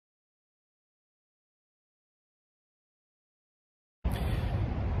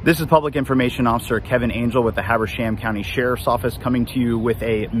This is Public Information Officer Kevin Angell with the Habersham County Sheriff's Office coming to you with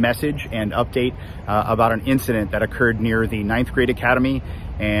a message and update about an incident that occurred near the Ninth Grade Academy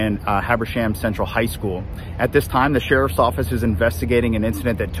and Habersham Central High School. At this time, the Sheriff's Office is investigating an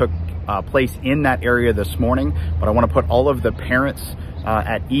incident that took place in that area this morning, but I want to put all of the parents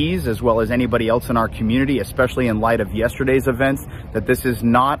at ease, as well as anybody else in our community, especially in light of yesterday's events, that this is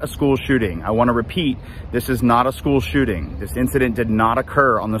not a school shooting. I want to repeat, this is not a school shooting. This incident did not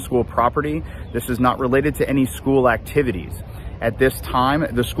occur on the school property. This is not related to any school activities. At this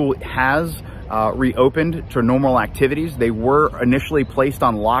time, the school has reopened to normal activities. They were initially placed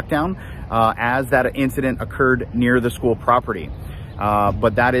on lockdown as that incident occurred near the school property.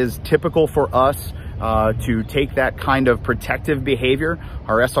 But that is typical for us to take that kind of protective behavior.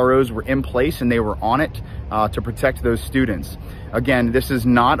 Our SROs were in place and they were on it to protect those students. Again, this is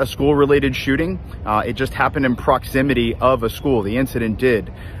not a school-related shooting. It just happened in proximity of a school. The incident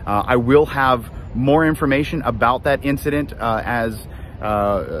did. I will have more information about that incident as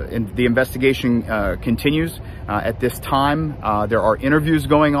the investigation continues. At this time, there are interviews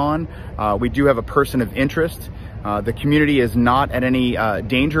going on. We do have a person of interest. The community is not at any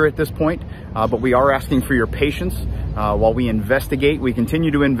danger at this point, but we are asking for your patience while we investigate. We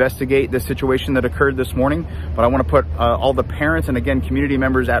continue to investigate the situation that occurred this morning, but I want to put all the parents and, again, community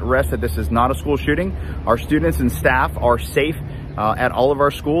members at rest that this is not a school shooting. Our students and staff are safe at all of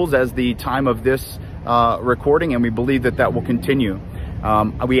our schools as the time of this recording, and we believe that that will continue.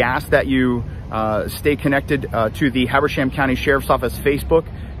 We ask that you stay connected to the Habersham County Sheriff's Office Facebook,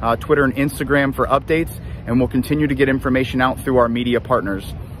 Twitter, and Instagram for updates, and we'll continue to get information out through our media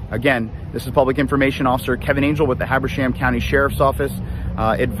partners. Again, this is Public Information Officer Kevin Angell with the Habersham County Sheriff's Office,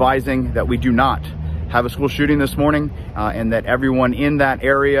 advising that we do not have a school shooting this morning, and that everyone in that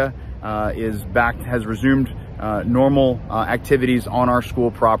area is back, has resumed normal activities on our school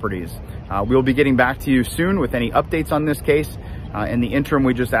properties. We'll be getting back to you soon with any updates on this case. In the interim,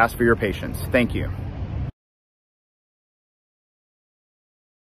 we just ask for your patience. Thank you.